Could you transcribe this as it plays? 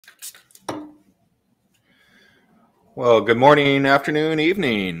Well, good morning, afternoon,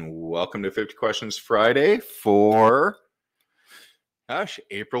 evening. Welcome to 50 Questions Friday for,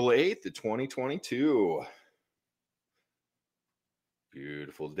 April 8th, 2022.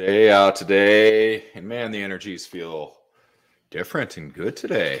 Beautiful day out today. And man, the energies feel different and good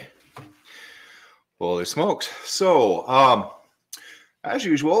today. Holy smokes. So, as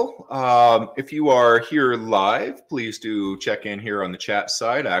usual, if you are here live, please do check in here on the chat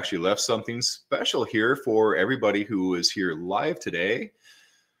side. I actually left something special here for everybody who is here live today,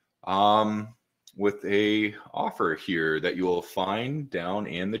 with a offer here that you will find down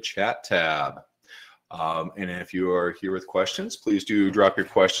in the chat tab. And if you are here with questions, please do drop your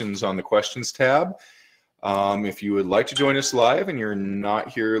questions on the questions tab. If you would like to join us live and you're not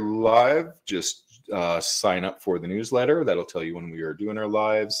here live, just sign up for the newsletter. That'll tell you when we are doing our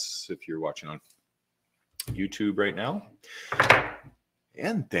lives if you're watching on YouTube right now.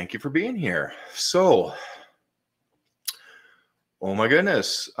 And thank you for being here. So, oh my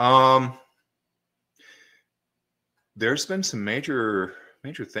goodness. There's been some major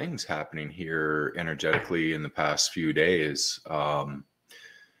things happening here energetically in the past few days. Well,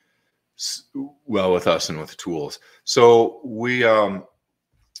 with us and with the tools. So we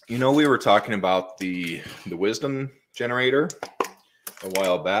we were talking about the wisdom generator a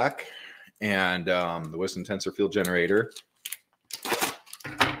while back, and the wisdom tensor field generator,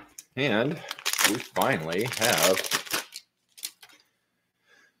 and we finally have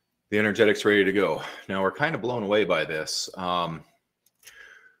the energetics ready to go. Now we're kind of blown away by this.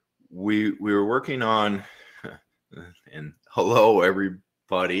 We were working on, and hello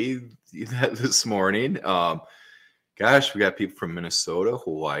everybody this morning. Gosh, we got people from Minnesota,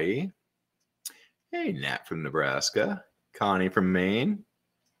 Hawaii. Hey, Nat from Nebraska. Connie from Maine.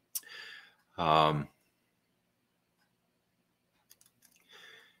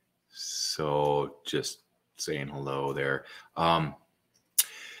 So just saying hello there.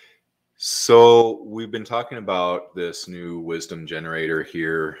 So we've been talking about this new wisdom generator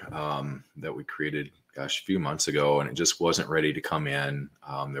here that we created, gosh, a few months ago, and it just wasn't ready to come in.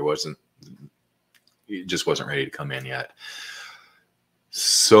 It just wasn't ready to come in yet.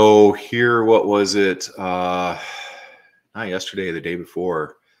 So here, what was it? Not yesterday, the day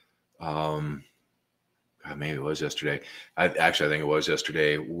before. Maybe it was yesterday. I think it was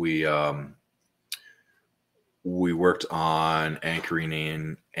yesterday. We worked on anchoring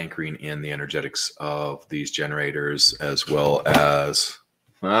in the energetics of these generators, as well as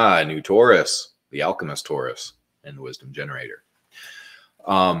new Torus, the Alchemist Torus, and the wisdom generator.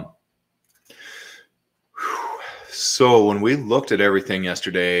 So when we looked at everything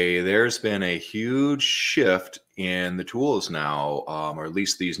yesterday, there's been a huge shift in the tools now, or at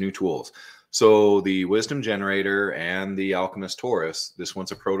least these new tools. So the wisdom generator and the Alchemist Torus, this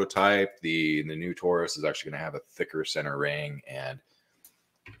one's a prototype. The new Torus is actually going to have a thicker center ring, and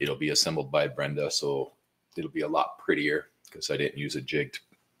it'll be assembled by Brenda, so it'll be a lot prettier because I didn't use a jig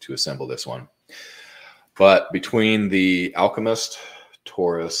to assemble this one. But between the Alchemist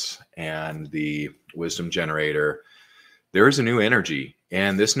Torus and the wisdom generator, there is a new energy,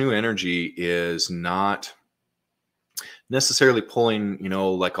 and this new energy is not necessarily pulling,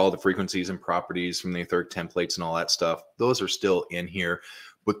 like all the frequencies and properties from the etheric templates and all that stuff. Those are still in here,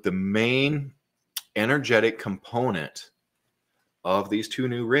 but the main energetic component of these two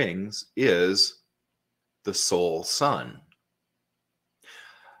new rings is the soul sun.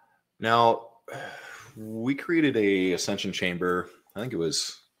 Now, we created a ascension chamber. I think it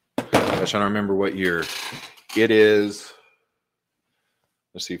was, gosh, I don't remember what year it is.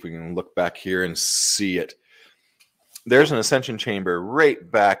 Let's see if we can look back here and see it. There's an ascension chamber right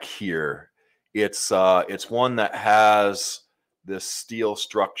back here. It's one that has this steel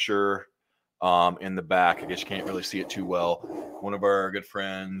structure in the back. I guess you can't really see it too well. One of our good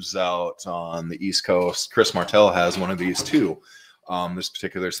friends out on the East Coast, Chris Martell, has one of these too. This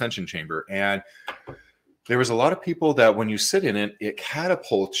particular ascension chamber, and there was a lot of people that when you sit in it, it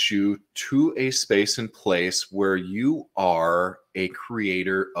catapults you to a space and place where you are a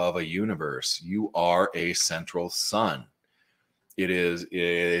creator of a universe. You are a central sun.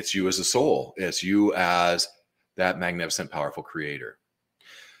 It's you as a soul. It's you as that magnificent, powerful creator.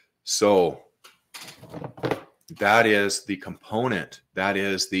 So that is the component. That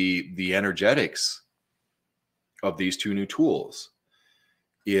is the energetics of these two new tools.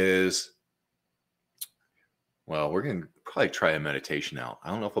 Well, we're going to probably try a meditation out. I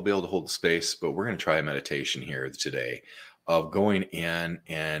don't know if I'll be able to hold the space, but we're going to try a meditation here today of going in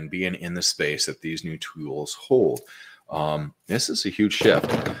and being in the space that these new tools hold. This is a huge shift.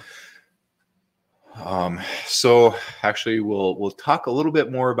 So actually we'll talk a little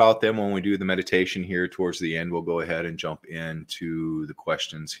bit more about them when we do the meditation here towards the end. We'll go ahead and jump into the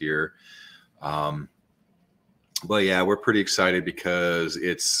questions here. But yeah, we're pretty excited because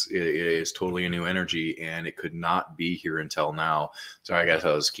it is totally a new energy, and it could not be here until now. So I guess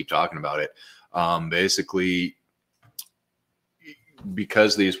I'll just keep talking about it. Basically,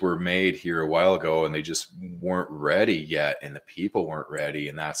 because these were made here a while ago and they just weren't ready yet, and the people weren't ready,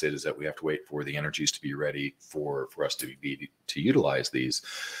 and that's it, is that we have to wait for the energies to be ready for us to utilize these.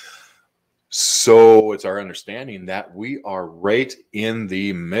 So it's our understanding that we are right in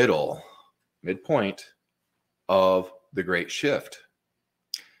the midpoint of the great shift.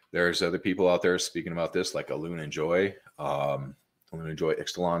 There's other people out there speaking about this, like Luna Joy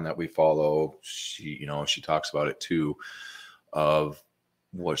Ixtalan that we follow. She talks about it too, of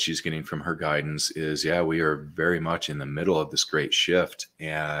what she's getting from her guidance is, yeah, we are very much in the middle of this great shift.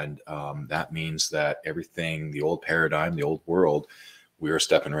 And that means that everything, the old paradigm, the old world, we are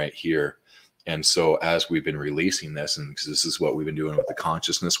stepping right here. And so as we've been releasing this, and because this is what we've been doing with the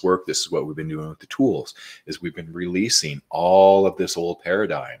consciousness work, this is what we've been doing with the tools, is we've been releasing all of this old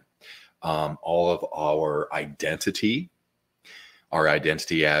paradigm, all of our identity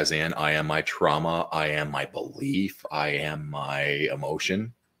as in, I am my trauma, I am my belief, I am my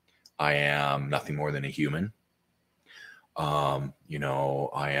emotion, I am nothing more than a human. I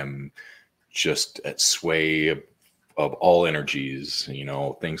am just at sway of all energies,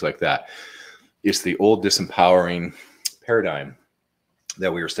 things like that. It's the old disempowering paradigm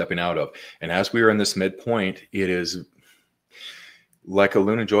that we are stepping out of. And as we are in this midpoint, it is, like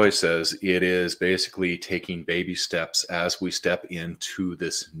Luna Joy says, it is basically taking baby steps as we step into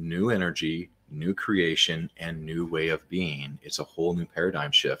this new energy, new creation, and new way of being. It's a whole new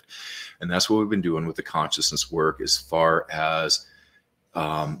paradigm shift. And that's what we've been doing with the consciousness work, as far as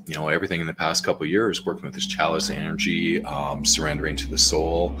everything in the past couple of years, working with this chalice energy, surrendering to the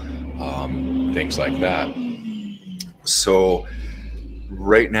soul, things like that. So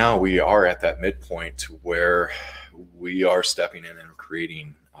right now we are at that midpoint where we are stepping in and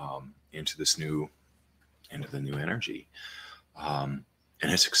creating into the new energy. And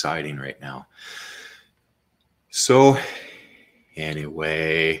it's exciting right now. So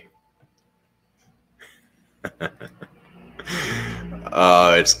anyway,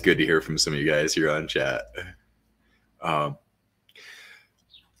 it's good to hear from some of you guys here on chat.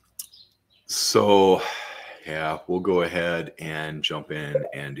 So yeah, we'll go ahead and jump in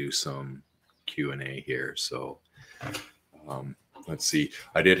and do some Q&A here. So let's see.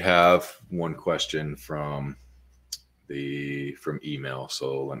 I did have one question from email,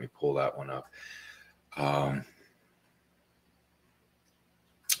 so let me pull that one up.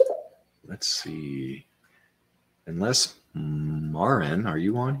 Let's see. Unless Marin, are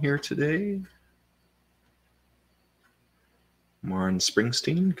you on here today? Marin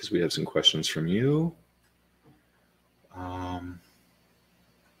Springsteen, because we have some questions from you.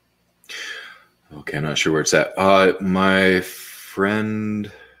 Okay, I'm not sure where it's at. My friend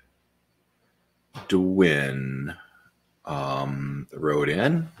Dwayne wrote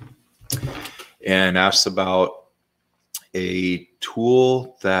in and asked about a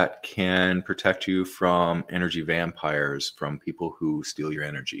tool that can protect you from energy vampires, from people who steal your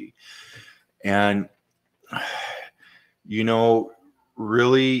energy. And,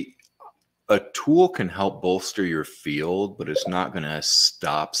 really, a tool can help bolster your field, but it's not going to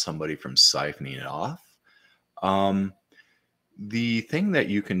stop somebody from siphoning it off. The thing that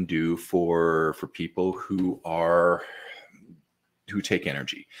you can do for people who take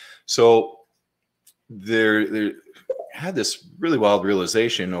energy. So there had this really wild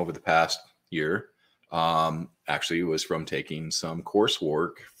realization over the past year. Actually, it was from taking some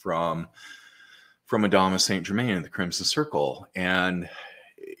coursework from Adama Saint Germain in the Crimson Circle, and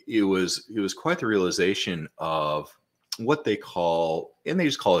it was quite the realization of what they call, and they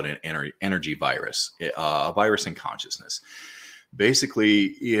just call it an energy virus, a virus in consciousness. Basically,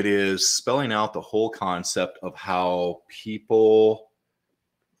 it is spelling out the whole concept of how people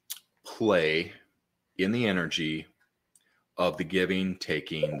play in the energy of the giving,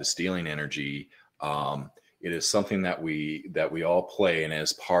 taking, the stealing energy. It is something that we all play, and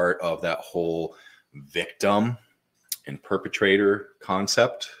as part of that whole victim and perpetrator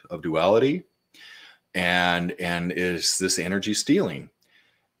concept of duality, and is this energy stealing.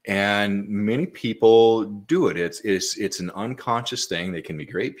 And many people do it. It's an unconscious thing. They can be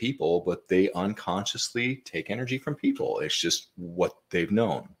great people, but they unconsciously take energy from people. It's just what they've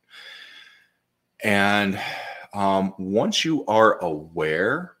known. And once you are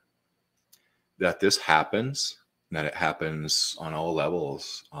aware that this happens, that it happens on all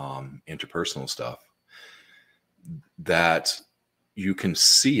levels, interpersonal stuff, that you can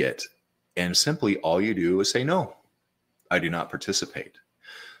see it, and simply all you do is say, no, I do not participate.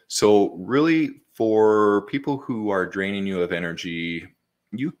 So really, for people who are draining you of energy,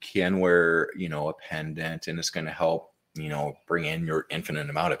 you can wear, a pendant, and it's going to help, bring in your infinite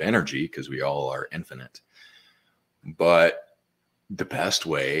amount of energy, because we all are infinite. But the best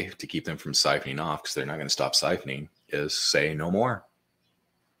way to keep them from siphoning off, because they're not going to stop siphoning, is say no more.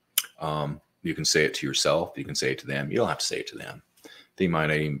 You can say it to yourself. You can say it to them. You don't have to say it to them. They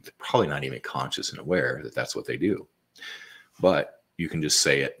might probably not even conscious and aware that that's what they do. But you can just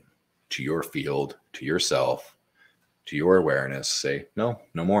say it to your field, to yourself, to your awareness. Say, no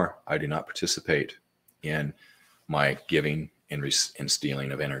more. I do not participate in my giving and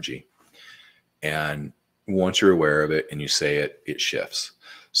stealing of energy. And once you're aware of it and you say it, it shifts.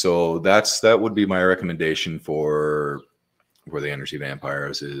 So that would be my recommendation for the energy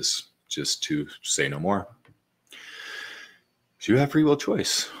vampires, is just to say no more. So you have free will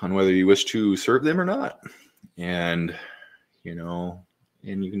choice on whether you wish to serve them or not. And, and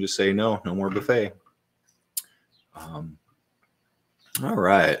you can just say, no more buffet. All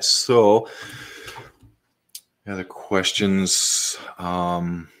right. So other questions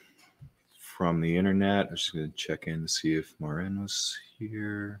from the internet. I'm just going to check in to see if Maureen was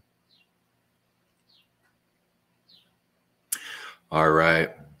here. All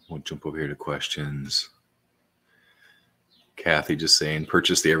right. We'll jump over here to questions. Kathy just saying,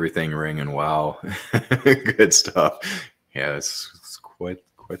 purchase the everything ring, and wow. Good stuff. Yeah, it's quite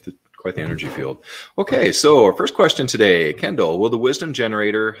the energy field. Okay, so our first question today, Kendall, will the wisdom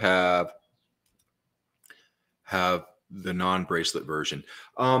generator have the non-bracelet version?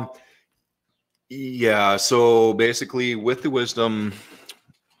 Yeah, so basically with the wisdom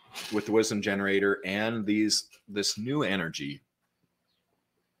generator and this new energy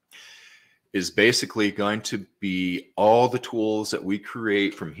is basically going to be, all the tools that we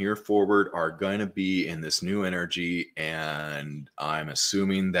create from here forward are going to be in this new energy. And I'm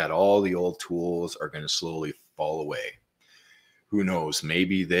assuming that all the old tools are going to slowly fall away. Who knows?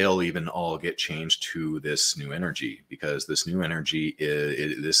 Maybe they'll even all get changed to this new energy, because this new energy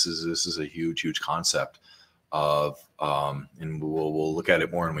this is a huge concept of, and we'll look at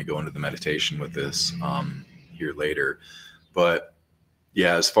it more when we go into the meditation with this here later. But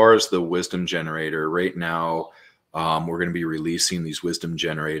yeah, as far as the wisdom generator, right now, we're going to be releasing these wisdom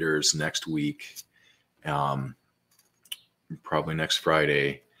generators next week, probably next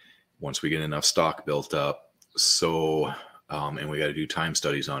Friday, once we get enough stock built up. So, and we got to do time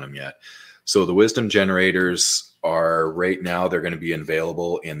studies on them yet. So the wisdom generators are right now, they're going to be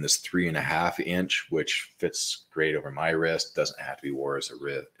available in this 3.5 inch, which fits great over my wrist. Doesn't have to be worn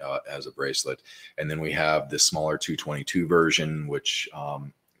as a bracelet. And then we have this smaller 222 version, which,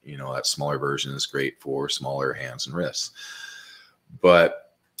 that smaller version is great for smaller hands and wrists.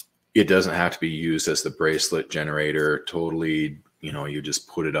 But it doesn't have to be used as the bracelet generator. Totally, you just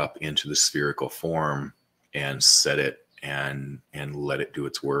put it up into the spherical form and set it and let it do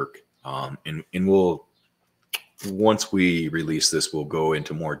its work. And we'll, once we release this, we'll go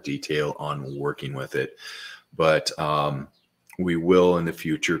into more detail on working with it. But we will in the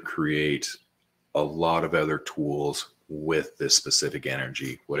future create a lot of other tools with this specific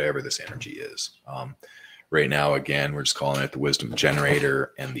energy, whatever this energy is. Right now, again, we're just calling it the wisdom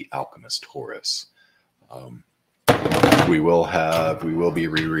generator and the Alchemist Torus. We will be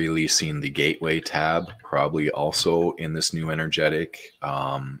re-releasing the gateway tab, probably also in this new energetic,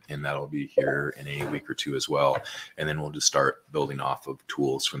 and that'll be here in a week or two as well. And then we'll just start building off of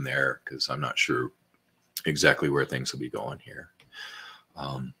tools from there, because I'm not sure exactly where things will be going here.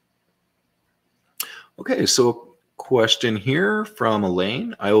 Okay, so question here from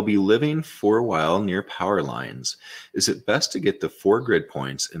Elaine. I will be living for a while near power lines. Is it best to get the 4 grid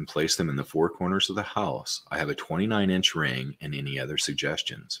points and place them in the 4 corners of the house? I have a 29-inch ring, and any other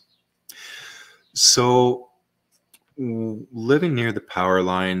suggestions? So living near the power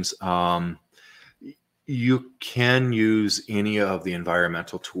lines, you can use any of the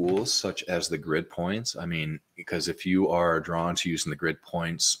environmental tools, such as the grid points. I mean, because if you are drawn to using the grid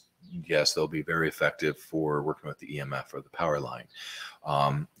points, yes, they'll be very effective for working with the EMF or the power line.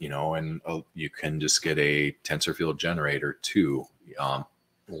 And you can just get a tensor field generator too,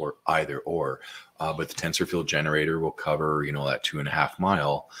 or either or. But the tensor field generator will cover, that 2.5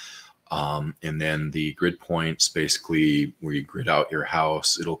 mile. And then the grid points, basically where you grid out your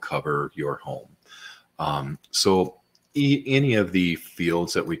house, it'll cover your home. So any of the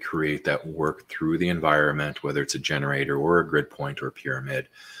fields that we create that work through the environment, whether it's a generator or a grid point or a pyramid,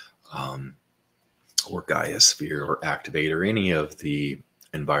 or Gaia sphere or activate or any of the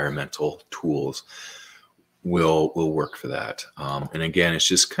environmental tools will work for that. And again, it's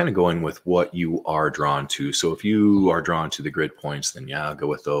just kind of going with what you are drawn to. So if you are drawn to the grid points, then yeah, go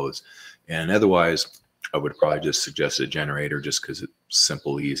with those. And otherwise, I would probably just suggest a generator just because it's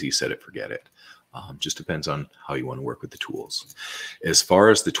simple, easy, set it, forget it. Just depends on how you want to work with the tools. As far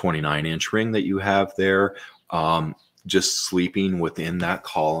as the 29-inch ring that you have there, just sleeping within that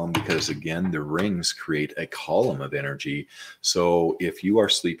column, because again, the rings create a column of energy. So if you are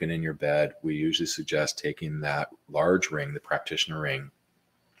sleeping in your bed, we usually suggest taking that large ring, the practitioner ring,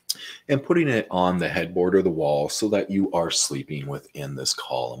 and putting it on the headboard or the wall so that you are sleeping within this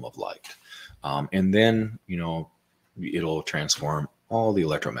column of light. And then, you know, it'll transform all the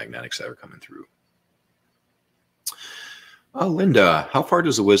electromagnetics that are coming through. Linda, how far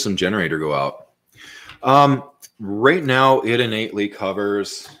does the wisdom generator go out? Right now, it innately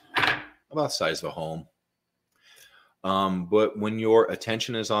covers about the size of a home. But when your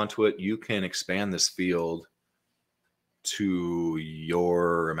attention is onto it, you can expand this field to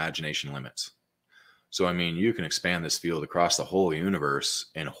your imagination limits. So, I mean, you can expand this field across the whole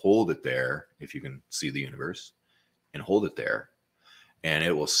universe and hold it there, if you can see the universe, and hold it there. And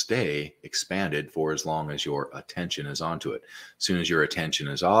it will stay expanded for as long as your attention is onto it. As soon as your attention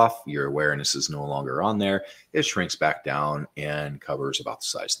is off, your awareness is no longer on there, it shrinks back down and covers about the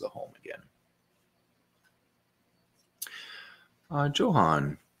size of the home again.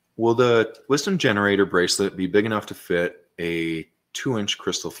 Johan, will the wisdom generator bracelet be big enough to fit a 2-inch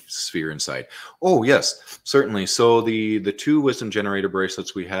crystal sphere inside? Oh, yes, certainly. So the two wisdom generator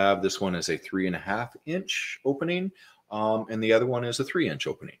bracelets we have, this one is a 3.5-inch opening. And the other one is a 3-inch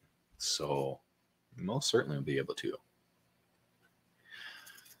opening. So most certainly will be able to.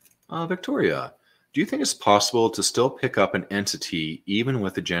 Victoria, do you think it's possible to still pick up an entity even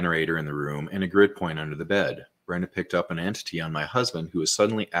with a generator in the room and a grid point under the bed? Brenda picked up an entity on my husband who is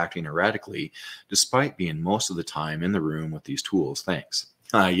suddenly acting erratically despite being most of the time in the room with these tools. Thanks.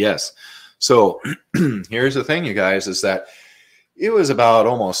 Yes. So here's the thing, you guys, is that it was about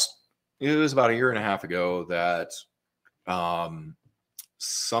a year and a half ago that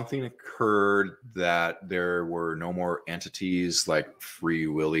something occurred that there were no more entities like Free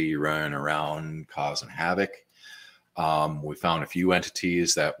Willy running around causing havoc. We found a few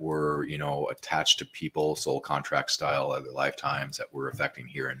entities that were, you know, attached to people, soul contract style, other lifetimes that were affecting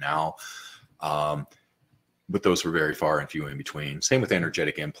here and now. But those were very far and few in between. Same with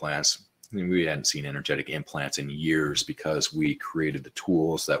energetic implants. I mean, we hadn't seen energetic implants in years because we created the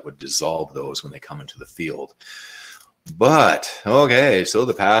tools that would dissolve those when they come into the field. But okay, so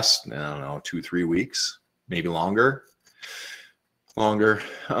the past, I don't know, 2-3 weeks, maybe longer,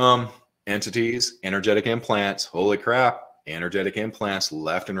 entities, energetic implants, holy crap, energetic implants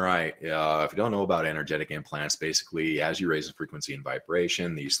left and right. If you don't know about energetic implants, basically as you raise the frequency and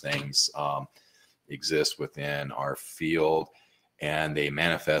vibration, these things exist within our field and they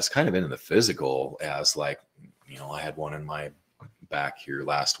manifest kind of into the physical as, like, you know, I had one in my back here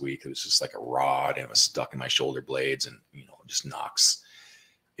last week. It was just like a rod and it was stuck in my shoulder blades, and, you know, it just knocks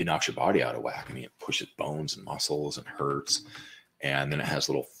your body out of whack. I mean, it pushes bones and muscles and hurts. And then it has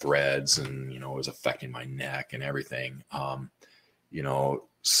little threads, and, you know, it was affecting my neck and everything. You know,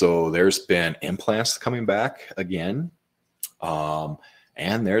 so there's been implants coming back again.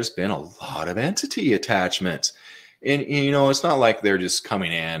 And there's been a lot of entity attachments. And, you know, it's not like they're just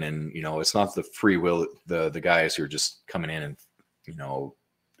coming in and, you know, it's not the free will, the guys who are just coming in and, you know,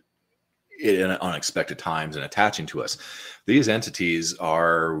 in unexpected times and attaching to us. These entities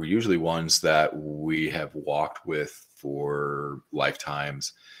are usually ones that we have walked with for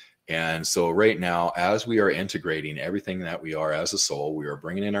lifetimes. And so right now, as we are integrating everything that we are as a soul, we are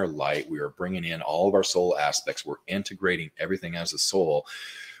bringing in our light, we are bringing in all of our soul aspects, we're integrating everything as a soul.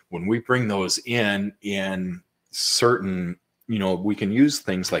 When we bring those in certain, you know, we can use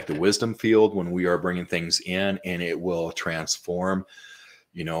things like the wisdom field when we are bringing things in, and it will transform,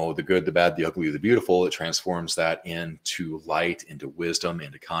 you know, the good, the bad, the ugly, the beautiful. It transforms that into light, into wisdom,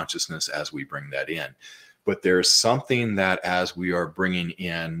 into consciousness as we bring that in. But there's something that as we are bringing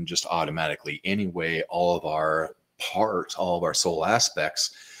in just automatically anyway, all of our parts, all of our soul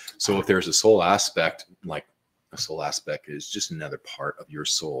aspects. So if there's a soul aspect, like a soul aspect is just another part of your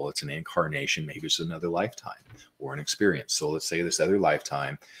soul. It's an incarnation. Maybe it's another lifetime or an experience. So let's say this other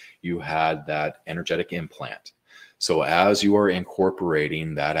lifetime, you had that energetic implant. So as you are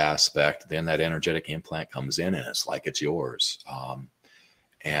incorporating that aspect, then that energetic implant comes in and it's like it's yours.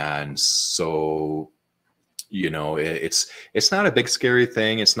 And so, you know, it's not a big scary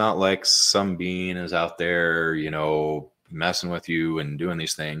thing. It's not like some being is out there, you know, messing with you and doing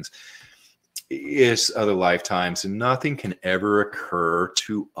these things. is other lifetimes, and nothing can ever occur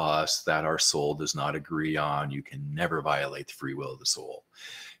to us that our soul does not agree on. You can never violate the free will of the soul.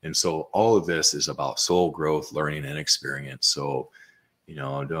 And so all of this is about soul growth, learning, and experience. So,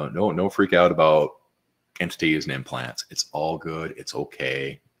 don't freak out about entities and implants. It's all good. It's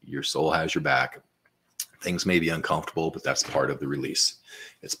okay. Your soul has your back. Things may be uncomfortable, but that's part of the release.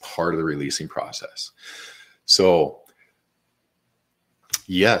 It's part of the releasing process. So,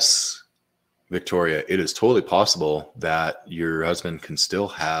 yes, Victoria, it is totally possible that your husband can still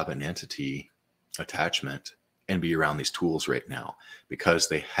have an entity attachment and be around these tools right now, because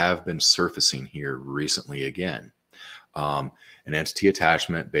they have been surfacing here recently again. An entity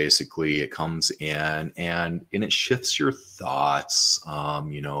attachment, basically, it comes in and it shifts your thoughts.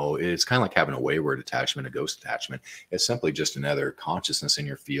 It's kind of like having a wayward attachment, a ghost attachment. It's simply just another consciousness in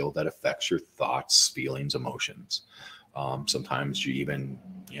your field that affects your thoughts, feelings, emotions. Sometimes you even,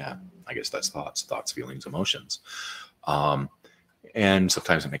 I guess that's thoughts, feelings, emotions. And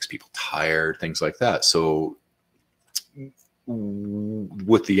sometimes it makes people tired, things like that. So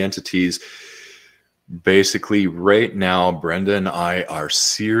with the entities, basically right now, Brenda and I are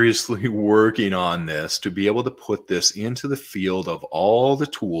seriously working on this to be able to put this into the field of all the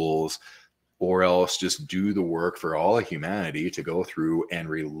tools, or else just do the work for all of humanity to go through and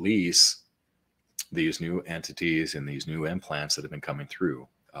release these new entities and these new implants that have been coming through.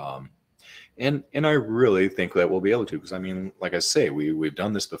 And I really think that we'll be able to, because I mean, like I say, we've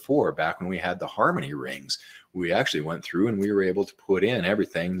done this before. Back when we had the harmony rings, we actually went through and we were able to put in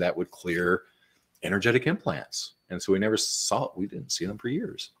everything that would clear energetic implants. And so we didn't see them for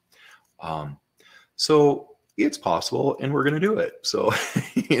years. So it's possible, and we're going to do it. So,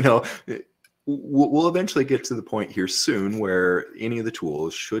 we'll eventually get to the point here soon where any of the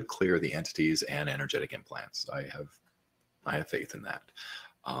tools should clear the entities and energetic implants. I have faith in that.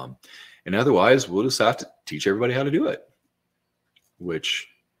 And otherwise, we'll just have to teach everybody how to do it, which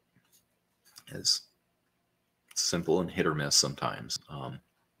is simple and hit or miss sometimes.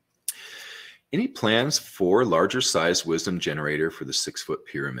 Any plans for larger size wisdom generator for the 6-foot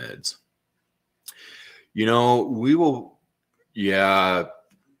pyramids? We will,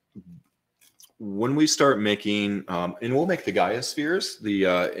 when we start making, and we'll make the Gaia spheres,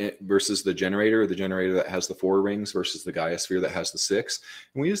 versus the generator that has the 4 rings versus the Gaia sphere that has the 6.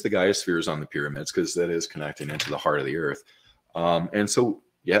 And we use the Gaia spheres on the pyramids because that is connecting into the heart of the earth. And so,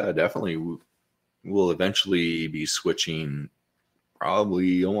 definitely we'll eventually be switching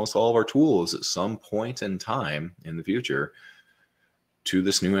probably almost all of our tools at some point in time in the future to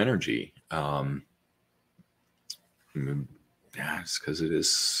this new energy. It's because it is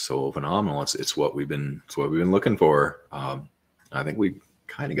so phenomenal. It's what we've been looking for. I think we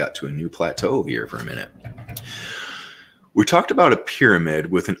kind of got to a new plateau here for a minute. We talked about a pyramid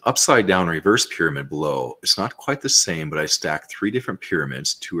with an upside down reverse pyramid below. It's not quite the same, but I stacked 3 different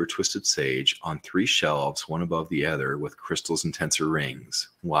pyramids, 2 are twisted sage, on 3 shelves, one above the other, with crystals and tensor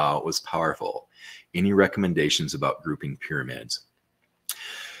rings. Wow, it was powerful. Any recommendations about grouping pyramids?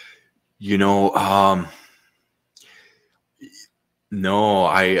 No,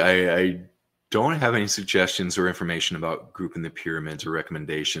 I don't have any suggestions or information about grouping the pyramids or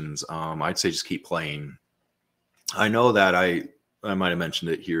recommendations. I'd say just keep playing. I know that I might have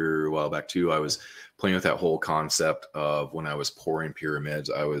mentioned it here a while back too. I was playing with that whole concept of when I was pouring pyramids,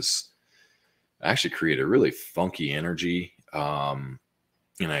 I actually created a really funky energy. And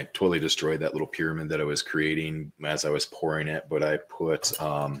I totally destroyed that little pyramid that I was creating as I was pouring it. But I put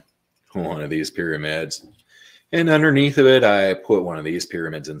one of these pyramids, and underneath of it, I put one of these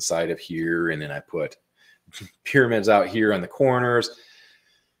pyramids inside of here. And then I put pyramids out here on the corners.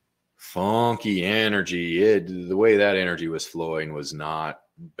 Funky energy. The way that energy was flowing was not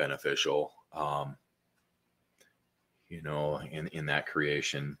beneficial, in that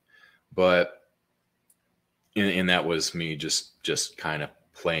creation. But and that was me just kind of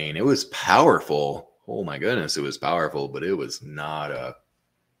playing. It was powerful. Oh my goodness, it was powerful, but it was not a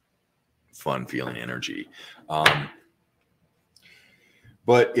fun feeling energy.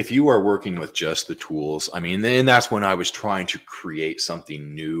 But if you are working with just the tools, I mean, then that's when I was trying to create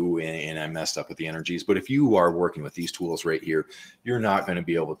something new and I messed up with the energies. But if you are working with these tools right here, you're not going to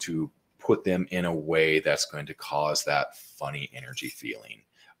be able to put them in a way that's going to cause that funny energy feeling,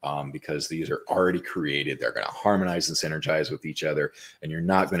 because these are already created. They're going to harmonize and synergize with each other, and you're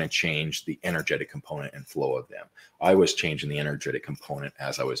not going to change the energetic component and flow of them. I was changing the energetic component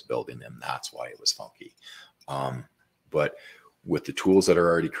as I was building them. That's why it was funky. But with the tools that are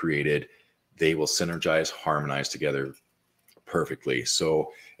already created, they will synergize, harmonize together perfectly.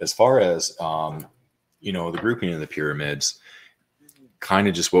 So as far as, the grouping of the pyramids, kind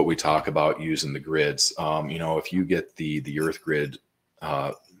of just what we talk about using the grids. You know, if you get the Earth Grid,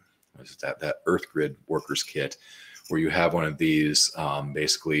 what is that Earth Grid Workers Kit, where you have one of these,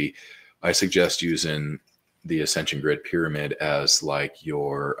 basically, I suggest using the Ascension Grid Pyramid as like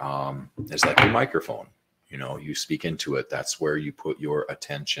your microphone. You know, you speak into it. That's where you put your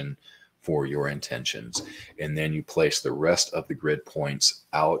attention for your intentions, and then you place the rest of the grid points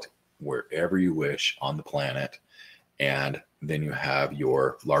out wherever you wish on the planet, and then you have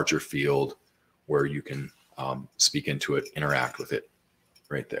your larger field where you can speak into it, interact with it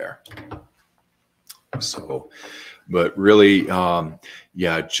right there. So, but really,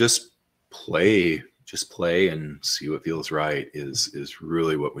 yeah, just play and see what feels right is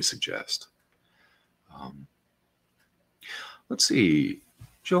really what we suggest. Let's see.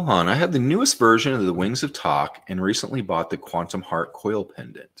 Johan, I have the newest version of the Wings of Talk and recently bought the Quantum Heart Coil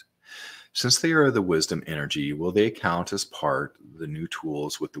Pendant. Since they are the wisdom energy, will they count as part of the new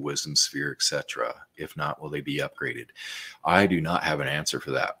tools with the wisdom sphere, etc.? If not, will they be upgraded? I do not have an answer for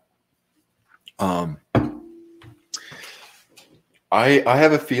that. I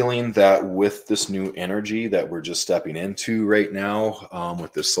have a feeling that with this new energy that we're just stepping into right now,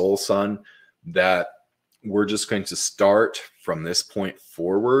 with the Soul Sun, that we're just going to start from this point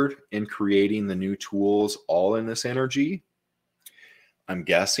forward in creating the new tools all in this energy. I'm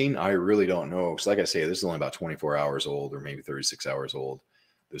guessing. I really don't know. Because like I say, this is only about 24 hours old or maybe 36 hours old,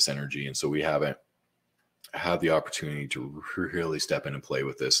 this energy. And so we haven't had the opportunity to really step in and play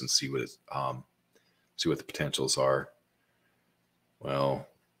with this and see what the potentials are. Well,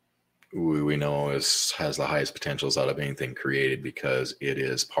 we know has the highest potentials out of anything created because it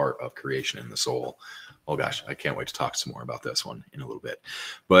is part of creation in the soul. Oh gosh, I can't wait to talk some more about this one in a little bit.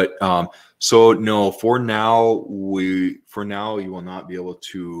 But so no, for now you will not be able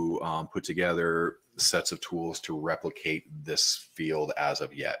to put together sets of tools to replicate this field as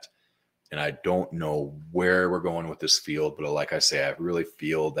of yet. And I don't know where we're going with this field, but like I say, I really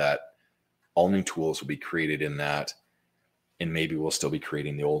feel that all new tools will be created in that, and maybe we'll still be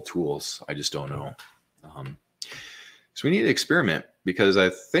creating the old tools. I just don't know. So we need to experiment, because I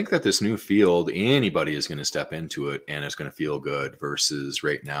think that this new field, anybody is going to step into it and it's going to feel good, versus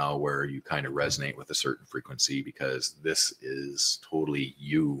right now where you kind of resonate with a certain frequency, because this is totally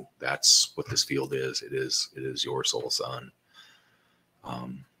you. That's what this field is. It is your soul sun.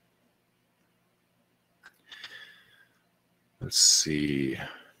 Let's see.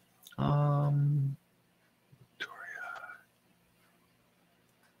 I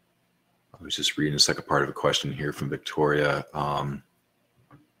was just reading the second part of a question here from Victoria. And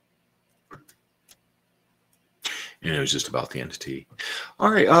it was just about the entity. All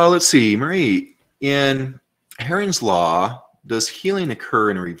right, let's see. Marie, in Heron's Law, does healing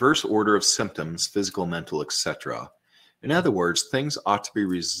occur in a reverse order of symptoms, physical, mental, etc.? In other words, things ought to be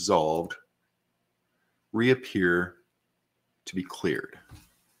resolved, reappear to be cleared.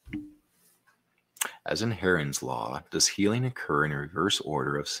 As in Heron's Law, does healing occur in a reverse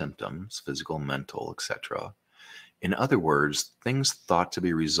order of symptoms, physical, mental, etc.? In other words, things thought to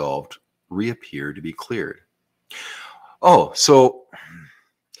be resolved reappear to be cleared. Oh, so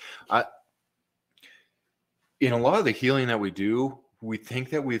in a lot of the healing that we do, we think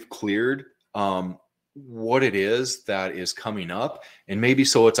that we've cleared what it is that is coming up. And maybe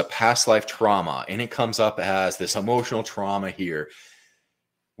so it's a past life trauma, and it comes up as this emotional trauma here.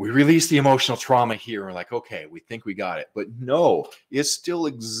 We release the emotional trauma here. We're like, okay, we think we got it. But no, it still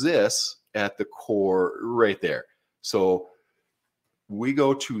exists at the core right there. So we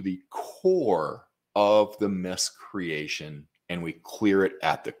go to the core of the miscreation and we clear it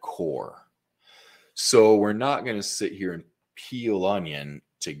at the core. So we're not going to sit here and peel onion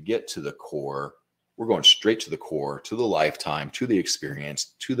to get to the core. We're going straight to the core, to the lifetime, to the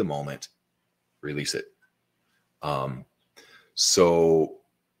experience, to the moment. Release it. So,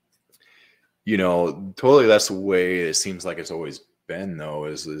 you know, totally that's the way it seems like it's always been, though,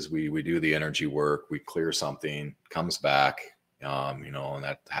 is we do the energy work, we clear something, comes back, you know, and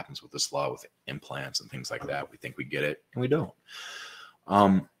that happens with this law with implants and things like that. We think we get it and we don't.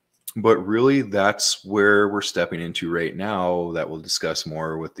 But really, that's where we're stepping into right now, that we'll discuss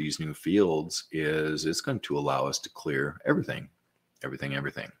more with these new fields, is it's going to allow us to clear everything. So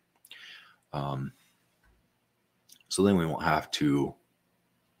then we won't have to,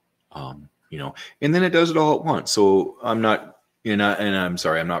 you know, and then it does it all at once. So I'm not, you know, and I'm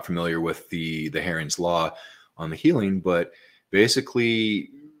sorry, I'm not familiar with the Heron's Law on the healing, but basically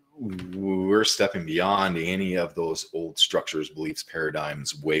we're stepping beyond any of those old structures, beliefs,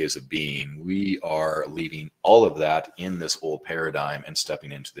 paradigms, ways of being. We are leaving all of that in this old paradigm and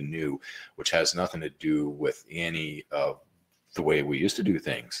stepping into the new, which has nothing to do with any of the way we used to do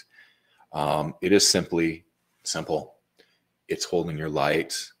things. It is simply simple. It's holding your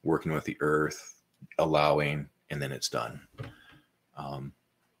light, working with the earth, allowing, and then it's done.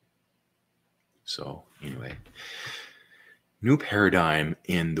 So anyway, new paradigm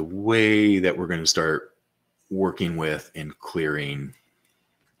in the way that we're going to start working with and clearing.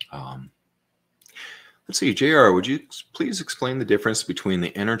 Let's see, JR, would you please explain the difference between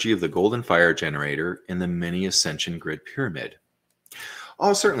the energy of the golden fire generator and the mini ascension grid pyramid?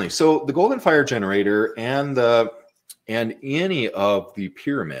 Oh, certainly. So the golden fire generator and any of the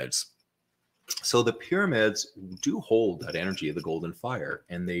pyramids. So the pyramids do hold that energy of the golden fire,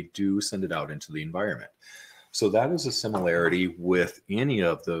 and they do send it out into the environment. So that is a similarity with any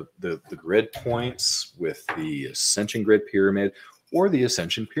of the grid points, with the ascension grid pyramid or the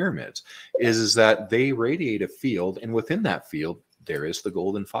ascension pyramids, is that they radiate a field, and within that field, there is the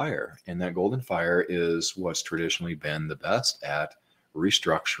golden fire. And that golden fire is what's traditionally been the best at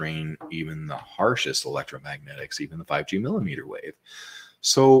restructuring even the harshest electromagnetics, even the 5G millimeter wave.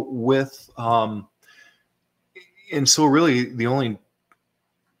 So with, and so really the only,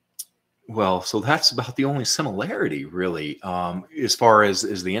 well, so that's about the only similarity really, as far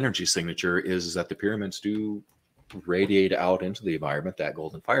as the energy signature is that the pyramids do radiate out into the environment, that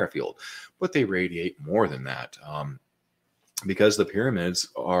golden fire field, but they radiate more than that, because the pyramids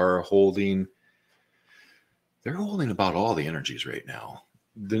are holding, they're holding about all the energies right now.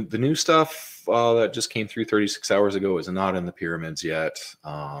 The new stuff that just came through 36 hours ago is not in the pyramids yet.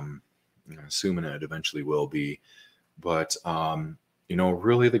 I'm assuming it eventually will be. But, you know,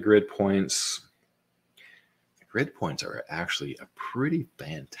 really the grid points are actually a pretty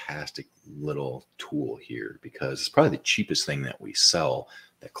fantastic little tool here, because it's probably the cheapest thing that we sell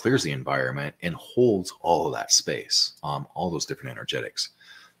that clears the environment and holds all of that space, all those different energetics.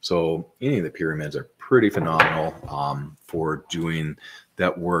 So any of the pyramids are pretty phenomenal for doing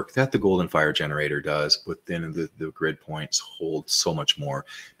that work that the golden fire generator does, but then the grid points hold so much more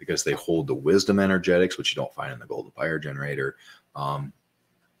because they hold the wisdom energetics, which you don't find in the golden fire generator.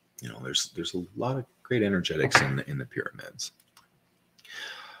 You know, there's a lot of great energetics in the pyramids.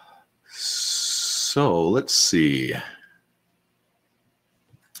 So let's see.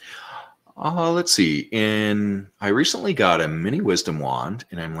 Let's see. I recently got a mini wisdom wand,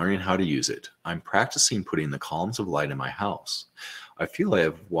 and I'm learning how to use it. I'm practicing putting the columns of light in my house. I feel I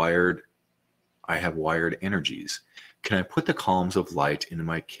have wired energies. Can I put the columns of light into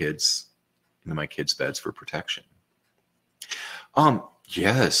my kids' beds for protection?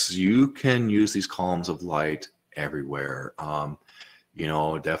 Yes, you can use these columns of light everywhere. You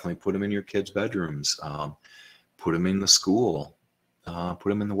know, definitely put them in your kids' bedrooms. Put them in the school. Put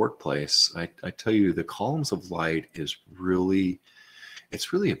them in the workplace. I tell you, the columns of light is really,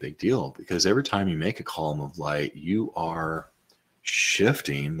 it's really a big deal, because every time you make a column of light, you are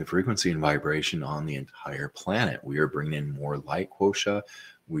shifting the frequency and vibration on the entire planet. We are bringing in more light quotient.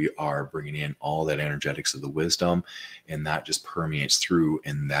 We are bringing in all that energetics of the wisdom, and that just permeates through,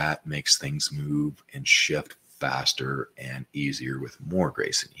 and that makes things move and shift faster and easier with more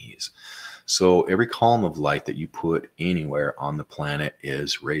grace and ease. So every column of light that you put anywhere on the planet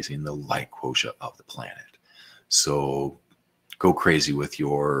is raising the light quotient of the planet. So go crazy with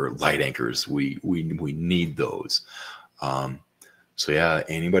your light anchors. We need those. So yeah,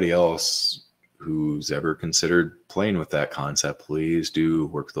 anybody else who's ever considered playing with that concept, please do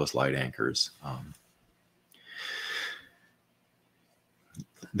work with those light anchors.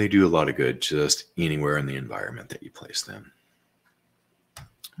 They do a lot of good just anywhere in the environment that you place them.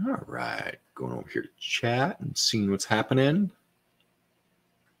 All right, going over here to chat and seeing what's happening.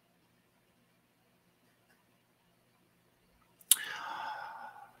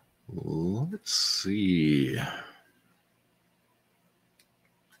 Let's see.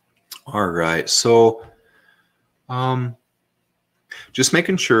 All right, so just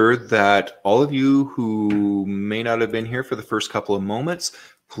making sure that all of you who may not have been here for the first couple of moments,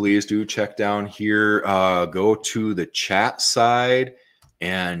 please do check down here, go to the chat side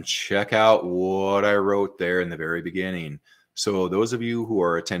and check out what I wrote there in the very beginning. So those of you who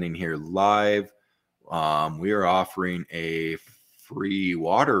are attending here live, we are offering a free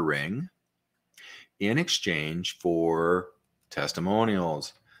water ring in exchange for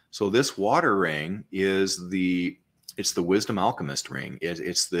testimonials. So this water ring is it's the Wisdom Alchemist ring.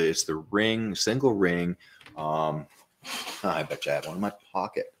 It's the ring, single ring. I bet you I have one in my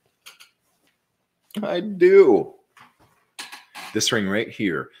pocket. I do. This ring right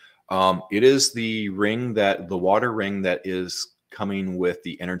here. It is the water ring that is coming with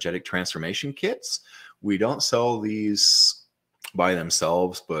the energetic transformation kits. We don't sell these by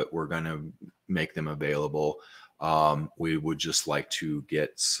themselves, but we're going to make them available We would just like to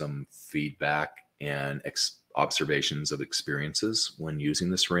get some feedback and observations of experiences when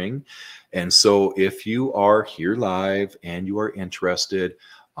using this ring. And so if you are here live and you are interested,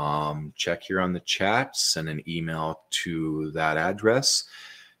 check here on the chat, send an email to that address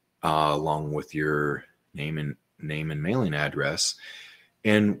along with your name and mailing address,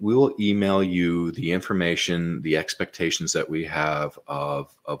 and we'll email you the information, the expectations that we have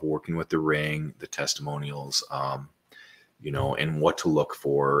of working with the ring, the testimonials, you know, and what to look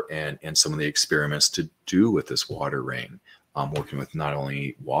for, and some of the experiments to do with this water ring, working with not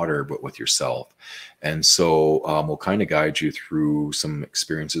only water, but with yourself. And so we'll kind of guide you through some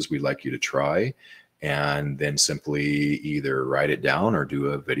experiences we'd like you to try, and then simply either write it down or do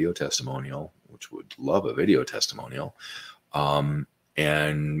a video testimonial, which would love a video testimonial.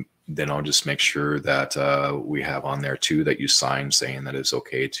 And then I'll just make sure that we have on there too that you sign saying that it's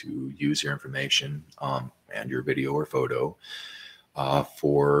okay to use your information and your video or photo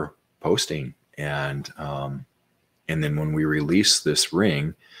for posting. And then when we release this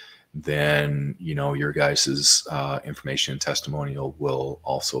ring, then, you know, your guys's information and testimonial will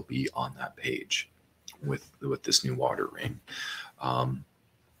also be on that page with this new water ring.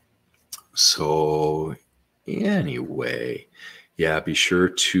 So anyway, yeah, be sure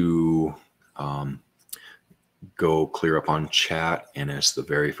to go clear up on chat, and it's the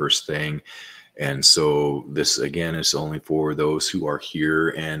very first thing. And so this, again, is only for those who are here,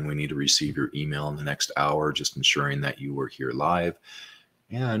 and we need to receive your email in the next hour, just ensuring that you were here live,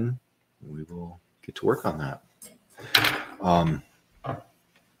 and we will get to work on that.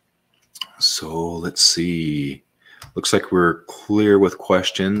 So let's see. Looks like we're clear with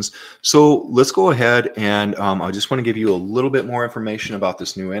questions. So let's go ahead, and I just want to give you a little bit more information about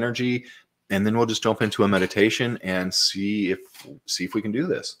this new energy, and then we'll just jump into a meditation and see if we can do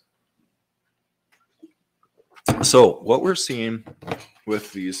this. So what we're seeing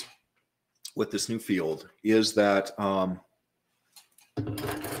with this new field is that to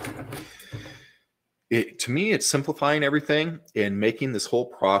me, it's simplifying everything and making this whole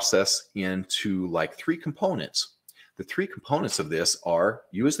process into like 3 components. The 3 components of this are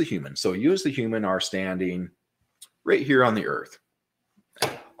you as the human. So you as the human are standing right here on the earth.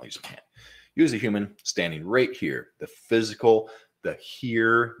 I'll use a hand. You as a human standing right here, the physical, the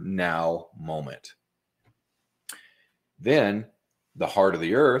here now moment. Then the heart of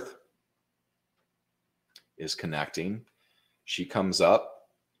the earth is connecting. She comes up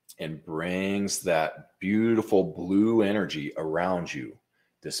and brings that beautiful blue energy around you,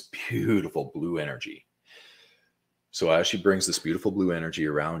 this beautiful blue energy. So as she brings this beautiful blue energy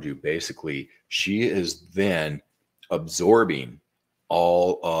around you, basically, she is then absorbing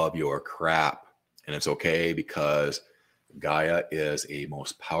all of your crap. And it's okay, because Gaia is a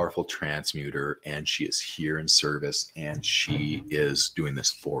most powerful transmuter, and she is here in service, and she is doing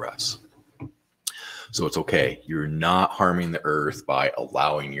this for us. So it's okay. You're not harming the earth by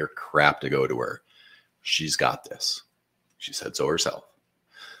allowing your crap to go to her. She's got this. She said so herself.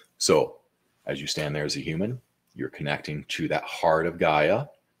 So as you stand there as a human, you're connecting to that heart of Gaia,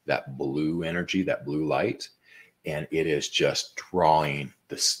 that blue energy, that blue light, and it is just drawing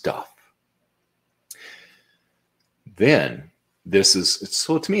the stuff. Then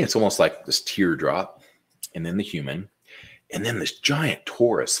so to me, it's almost like this teardrop, and then the human, and then this giant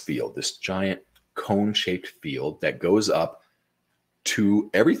torus field, this giant cone-shaped field that goes up to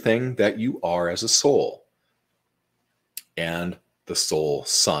everything that you are as a soul, and the soul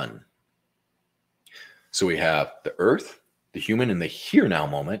sun. So we have the earth, the human in the here now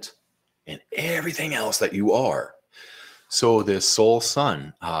moment, and everything else that you are. So this soul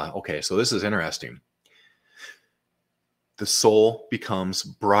sun, okay, so this is interesting. The soul becomes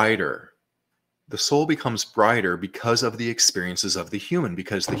brighter. The soul becomes brighter because of the experiences of the human,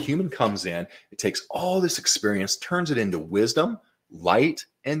 because the human comes in, it takes all this experience, turns it into wisdom, light,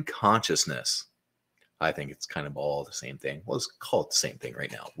 and consciousness. I think it's kind of all the same thing. Well, let's call it the same thing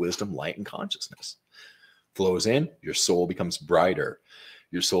right now. Wisdom, light, and consciousness. Flows in, your soul becomes brighter.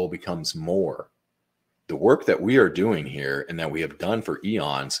 Your soul becomes more. The work that we are doing here and that we have done for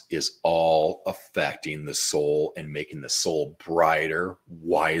eons is all affecting the soul and making the soul brighter,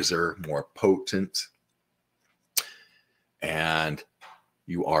 wiser, more potent. And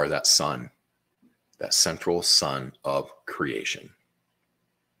you are that sun, that central sun of creation.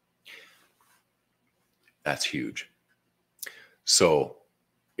 That's huge. So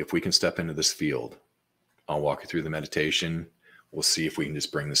if we can step into this field, I'll walk you through the meditation. We'll see if we can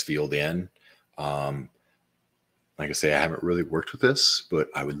just bring this field in. Like I say, I haven't really worked with this, but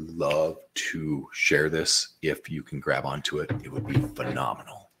I would love to share this. If you can grab onto it, it would be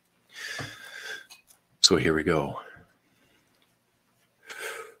phenomenal. So here we go.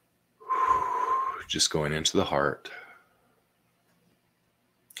 Just going into the heart.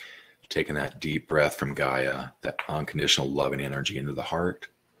 Taking that deep breath from Gaia, that unconditional loving energy into the heart.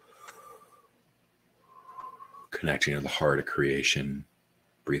 Connecting to the heart of creation.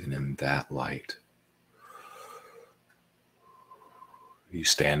 Breathing in that light. You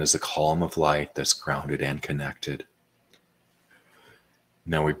stand as a column of light that's grounded and connected.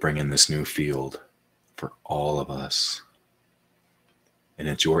 Now we bring in this new field for all of us. And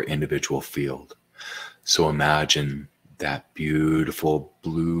it's your individual field. So imagine that beautiful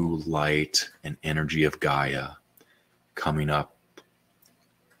blue light and energy of Gaia coming up,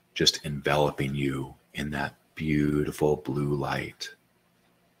 just enveloping you in that beautiful blue light.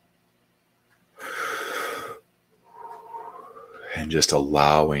 And just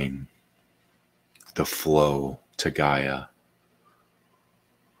allowing the flow to Gaia.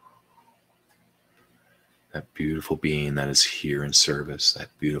 That beautiful being that is here in service, that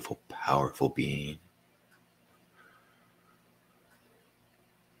beautiful, powerful being.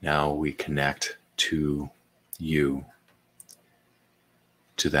 Now we connect to you,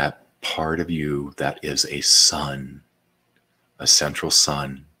 to that part of you that is a sun, a central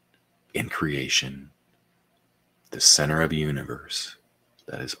sun in creation, the center of the universe.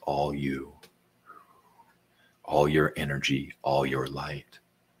 That is all you, all your energy, all your light,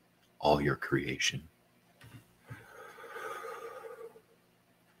 all your creation.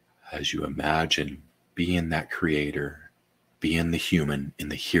 As you imagine being that creator, being the human in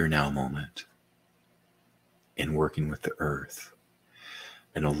the here now moment, and working with the earth,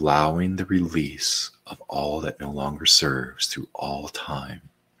 and allowing the release of all that no longer serves through all time.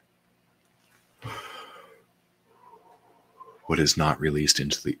 What is not released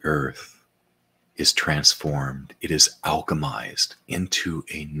into the earth is transformed. It is alchemized into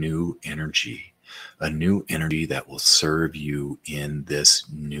a new energy that will serve you in this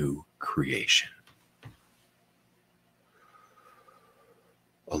new creation.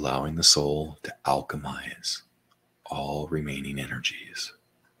 Allowing the soul to alchemize all remaining energies.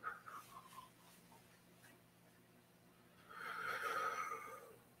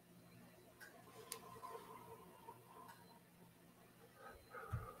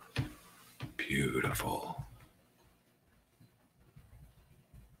 Beautiful.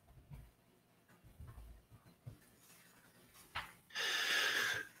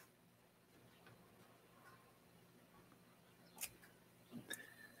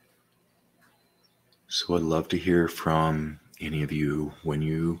 So I'd love to hear from any of you when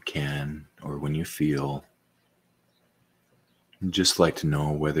you can or when you feel. I'd just like to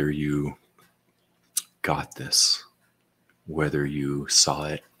know whether you got this, whether you saw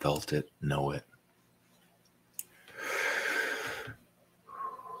it, felt it, know it.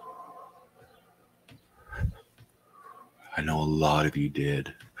 I know a lot of you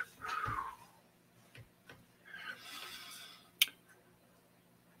did.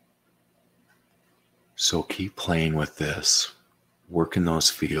 So keep playing with this, work in those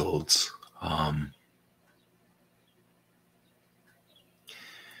fields.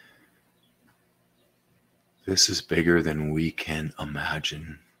 This is bigger than we can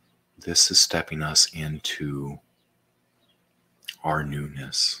imagine. This is stepping us into our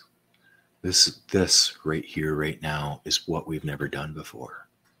newness. This right here, right now, is what we've never done before.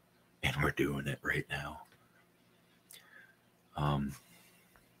 And we're doing it right now.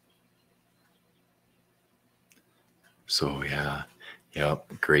 So yeah,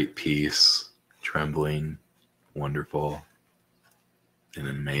 yep, great piece, trembling, wonderful, and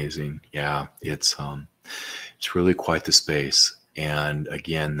amazing. Yeah, it's really quite the space. And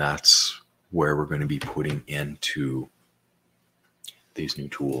again, that's where we're going to be putting into these new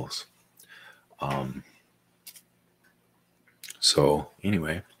tools. So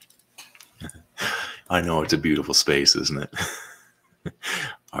anyway, I know it's a beautiful space, isn't it?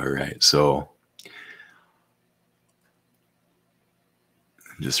 All right, so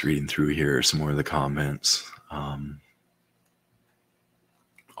just reading through here some more of the comments.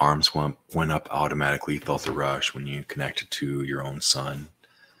 Arms went up automatically, felt a rush when you connected to your own sun.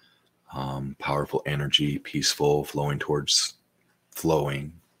 Powerful energy, peaceful, flowing,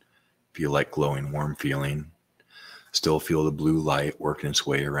 feel like glowing, warm feeling. Still feel the blue light working its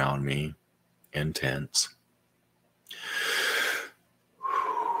way around me. Intense.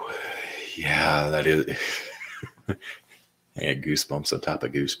 Yeah, that is. I had goosebumps on top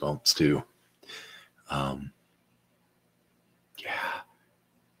of goosebumps too. Yeah.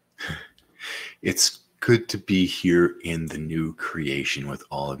 It's good to be here in the new creation with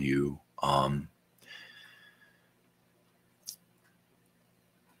all of you.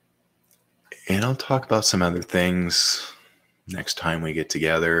 And And I'll talk about some other things next time we get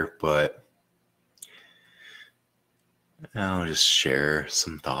together, but I'll just share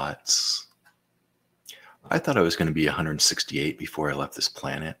some thoughts. I thought I was going to be 168 before I left this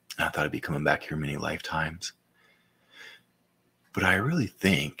planet. I thought I'd be coming back here many lifetimes. But I really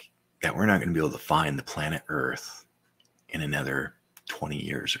think that we're not going to be able to find the planet Earth in another 20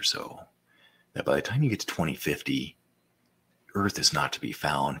 years or so. That by the time you get to 2050, Earth is not to be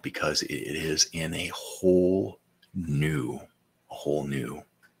found because it is in a whole new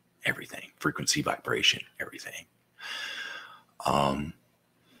everything, frequency, vibration, everything. I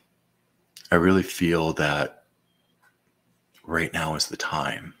really feel that right now is the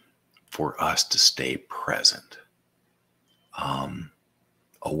time for us to stay present.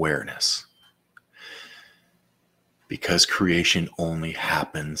 Awareness. Because creation only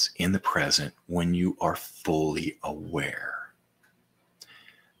happens in the present when you are fully aware.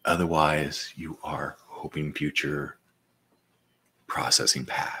 Otherwise, you are hoping future, processing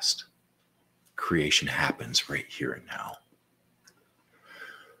past. Creation happens right here and now.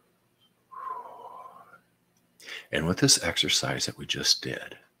 And with this exercise that we just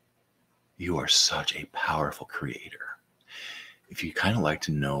did, you are such a powerful creator. If you kind of like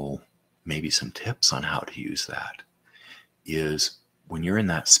to know maybe some tips on how to use that, is when you're in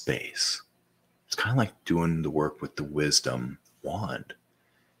that space, it's kind of like doing the work with the wisdom wand,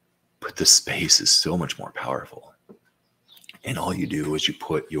 but the space is so much more powerful. And all you do is you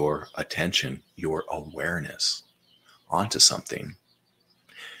put your attention, your awareness onto something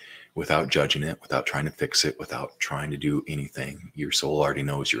without judging it, without trying to fix it, without trying to do anything. Your soul already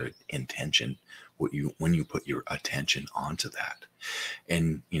knows your intention when you put your attention onto that.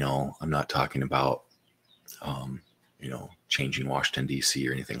 And, I'm not talking about, changing Washington, D.C.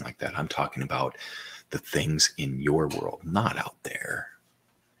 or anything like that. I'm talking about the things in your world, not out there.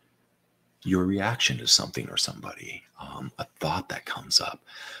 Your reaction to something or somebody, a thought that comes up,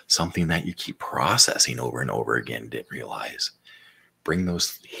 something that you keep processing over and over again, didn't realize. Bring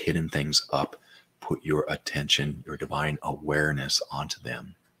those hidden things up, put your attention, your divine awareness onto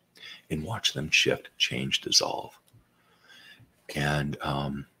them, and watch them shift, change, dissolve. And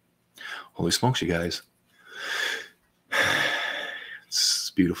holy smokes, you guys. It's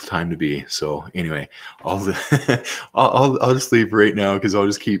a beautiful time to be. So anyway, I'll just leave right now because I'll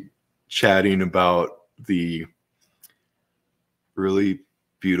just keep chatting about the really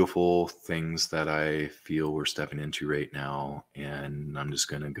beautiful things that I feel we're stepping into right now. And I'm just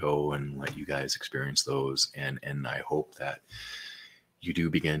going to go and let you guys experience those. And I hope that you do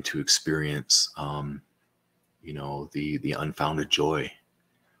begin to experience, the unfounded joy,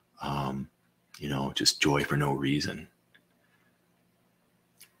 just joy for no reason.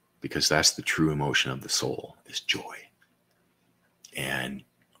 Because that's the true emotion of the soul, is joy. And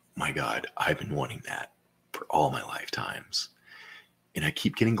my God, I've been wanting that for all my lifetimes. And I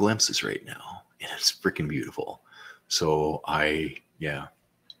keep getting glimpses right now. And it's freaking beautiful. So it's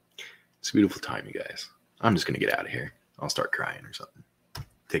a beautiful time, you guys. I'm just going to get out of here. I'll start crying or something.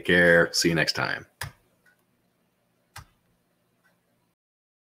 Take care. See you next time.